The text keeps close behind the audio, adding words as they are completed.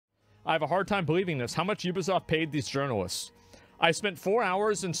I have a hard time believing this. How much Ubisoft paid these journalists? I spent 4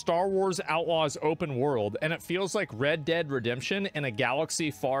 hours in Star Wars Outlaws open world, and it feels like Red Dead Redemption in a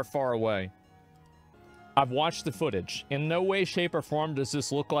galaxy far, far away. I've watched the footage. In no way, shape, or form does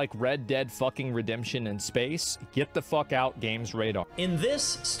this look like Red Dead fucking Redemption in space. Get the fuck out, Games Radar. In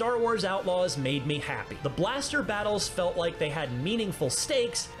this, Star Wars Outlaws made me happy. The blaster battles felt like they had meaningful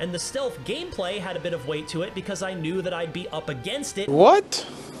stakes, and the stealth gameplay had a bit of weight to it because I knew that I'd be up against it. What?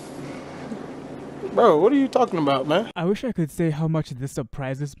 Bro, what are you talking about, man? I wish I could say how much this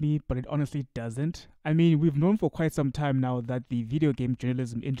surprises me, but it honestly doesn't. I mean, we've known for quite some time now that the video game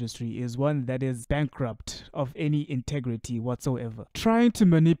journalism industry is one that is bankrupt of any integrity whatsoever. Trying to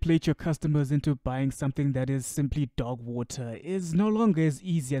manipulate your customers into buying something that is simply dog water is no longer as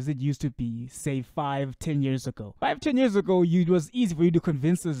easy as it used to be, say 5-10 years ago. 5-10 years ago, it was easy for you to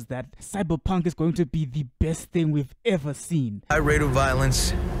convince us that Cyberpunk is going to be the best thing we've ever seen. High rate of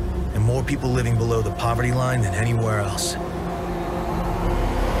violence and more people living below the poverty line than anywhere else.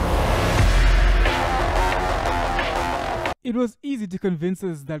 It was easy to convince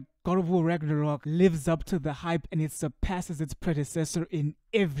us that God of War Ragnarok lives up to the hype and it surpasses its predecessor in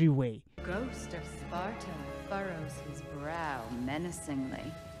every way. Ghost of Sparta furrows his brow menacingly.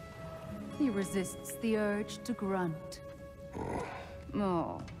 He resists the urge to grunt.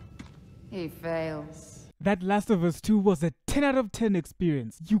 Oh, he fails. That Last of Us 2 was a 10 out of 10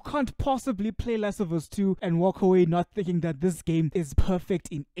 experience. You can't possibly play Last of Us 2 and walk away not thinking that this game is perfect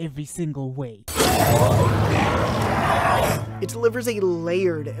in every single way. It delivers a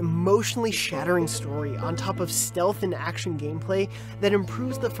layered, emotionally shattering story on top of stealth and action gameplay that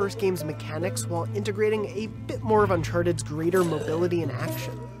improves the first game's mechanics while integrating a bit more of Uncharted's greater mobility and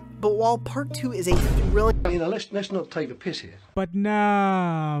action. But while Part 2 is a thrilling... You know, let's not take a piss here. But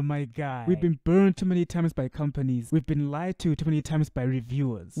nah, my guy. We've been burned too many times by companies. We've been lied to too many times by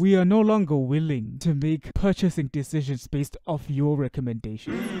reviewers. We are no longer willing to make purchasing decisions based off your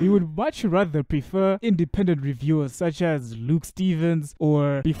recommendations. We would much rather prefer independent reviewers such as Luke Stevens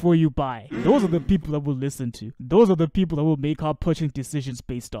or Before You Buy. Those are the people that we'll listen to. Those are the people that will make our purchasing decisions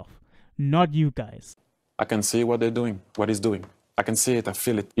based off. Not you guys. I can see what they're doing, what he's doing. I can see it, I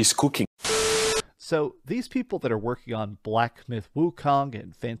feel it. He's cooking. So these people that are working on Black Myth Wukong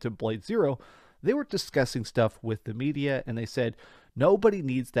and Phantom Blade Zero, they were discussing stuff with the media and they said nobody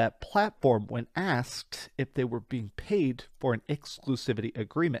needs that platform when asked if they were being paid for an exclusivity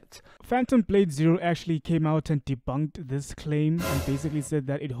agreement. Phantom Blade Zero actually came out and debunked this claim and basically said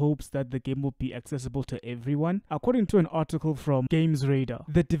that it hopes that the game will be accessible to everyone. According to an article from Games Radar,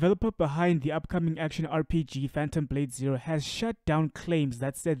 the developer behind the upcoming action RPG Phantom Blade Zero has shut down claims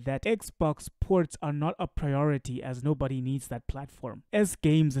that said that Xbox ports are not a priority as nobody needs that platform. S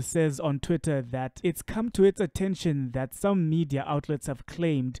Games says on Twitter that it's come to its attention that some media outlets have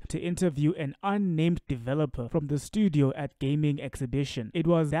claimed to interview an unnamed developer from the studio at gaming exhibition. It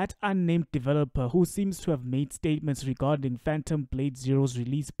was that unnamed developer who seems to have made statements regarding Phantom Blade Zero's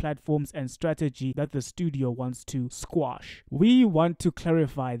release platforms and strategy that the studio wants to squash. We want to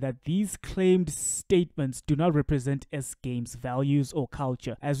clarify that these claimed statements do not represent S Games' values or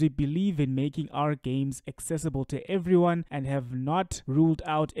culture, as we believe in making our games accessible to everyone and have not ruled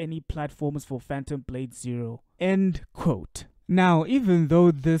out any platforms for Phantom Blade Zero. End quote. Now, even though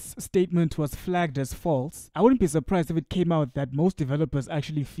this statement was flagged as false, I wouldn't be surprised if it came out that most developers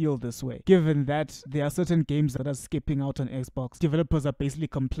actually feel this way, given that there are certain games that are skipping out on Xbox. Developers are basically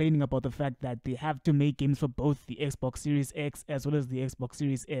complaining about the fact that they have to make games for both the Xbox Series X as well as the Xbox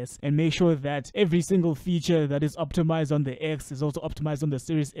Series S and make sure that every single feature that is optimized on the X is also optimized on the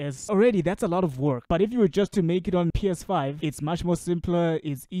Series S. Already, that's a lot of work, but if you were just to make it on PS5, it's much more simpler,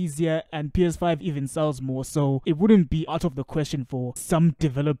 it's easier, and PS5 even sells more, so it wouldn't be out of the question for some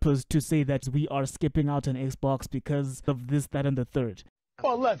developers to say that we are skipping out on Xbox because of this, that, and the third.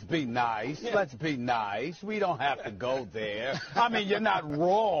 Well, let's be nice. Let's be nice. We don't have to go there. I mean, you're not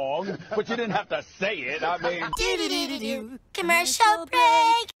wrong, but you didn't have to say it. I mean... Commercial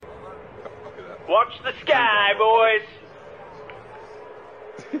break! Watch the sky, boys!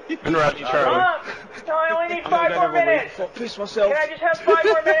 Interrupt you, Charlie. No, I only need 5 more minutes! Piss myself. Can I just have 5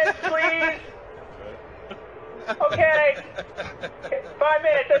 more minutes, please? Okay. 5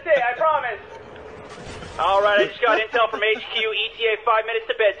 minutes, that's it, I promise. Alright, I just got intel from HQ, ETA 5 minutes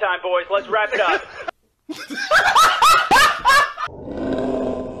to bedtime, boys. Let's wrap it up.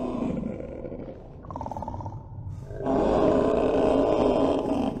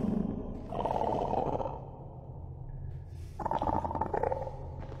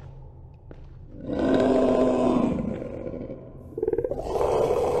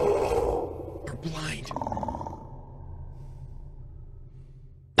 You're blind.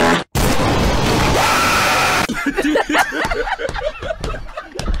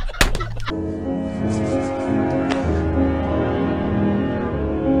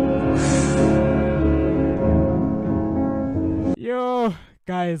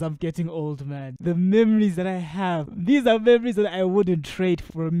 Guys, I'm getting old, man. The memories that I have, these are memories that I wouldn't trade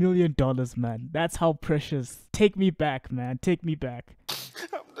for $1 million, man. That's how precious. Take me back, man. Take me back.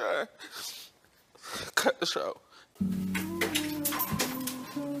 I'm done. Cut the show.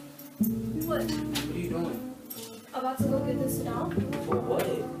 What? What are you doing? About to go get this down? For what?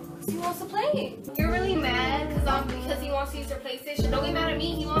 He wants to play it. You're really mad because he wants to use your PlayStation. Don't get mad at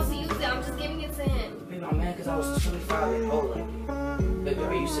me. He wants to use it. I'm just giving it to him. Baby, I'm mad because I was 25 and old like it. Baby,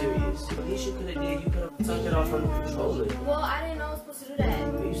 are you serious? At least you could have did. You could have turned it off from the controller. Well, I didn't know I was supposed to do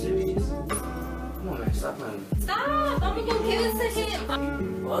that. Are you serious? Come on, man. Stop playing. Stop! I'm gonna give it to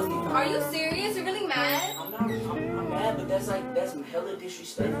him. What? Are you serious? You're really mad? I'm not. I'm mad, but that's hella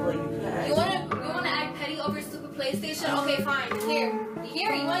disrespectful. Like, you could have You wanna act petty over your stupid PlayStation? Okay, fine.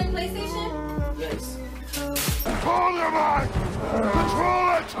 Here, you want a PlayStation? Yes. Control your mind!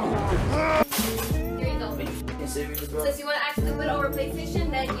 Control it! Here you go. Are you f***ing serious, bro? Since you wanna act stupid over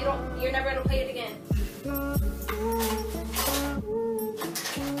PlayStation, then you're never gonna play it again.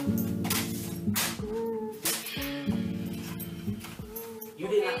 You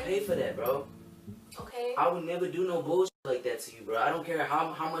did not pay for that, bro. Okay. I would never do no bullshit like that to you, bro. I don't care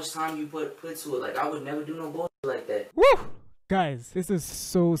how much time you put to it. Like, I would never do no bullshit like that. Woo! Guys, this is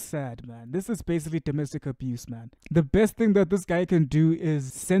so sad, man. This is basically domestic abuse, man. The best thing that this guy can do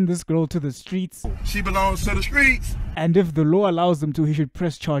is send this girl to the streets. She belongs to the streets. And if the law allows him to, he should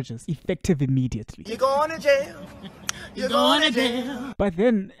press charges, effective immediately. You're going to jail. You're going to jail. But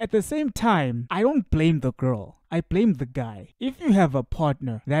then, at the same time, I don't blame the girl. I blame the guy. If you have a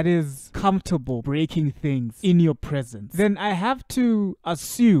partner that is comfortable breaking things in your presence, then I have to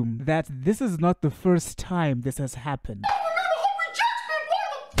assume that this is not the first time this has happened.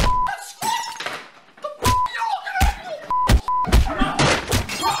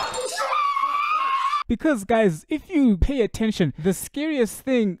 Because guys, if you pay attention, the scariest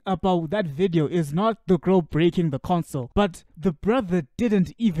thing about that video is not the girl breaking the console, but the brother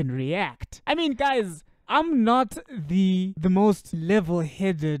didn't even react. I mean, guys, I'm not the most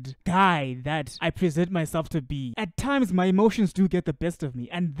level-headed guy that I present myself to be. At times, my emotions do get the best of me.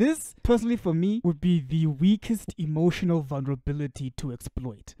 And this, personally for me, would be the weakest emotional vulnerability to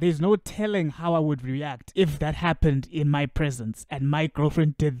exploit. There's no telling how I would react if that happened in my presence and my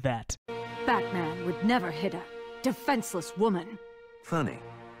girlfriend did that. Batman would never hit a defenseless woman. Funny.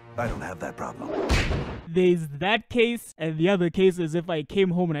 I don't have that problem. There's that case, and the other case is if I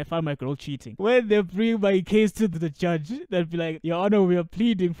came home and I found my girl cheating. When they bring my case to the judge, they'll be like, Your Honor, we are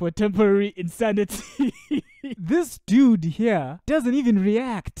pleading for temporary insanity. This dude here doesn't even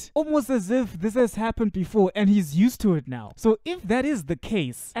react. Almost as if this has happened before and he's used to it now. So if that is the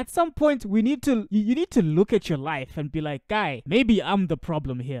case, at some point you need to look at your life and be like, guy, maybe I'm the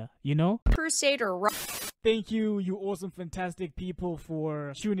problem here, you know? Crusader. Thank you, you awesome, fantastic people,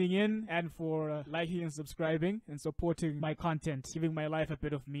 for tuning in and for liking and subscribing and supporting my content, giving my life a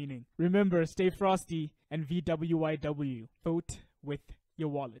bit of meaning. Remember, stay frosty and VWYW. Vote with your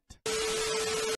wallet.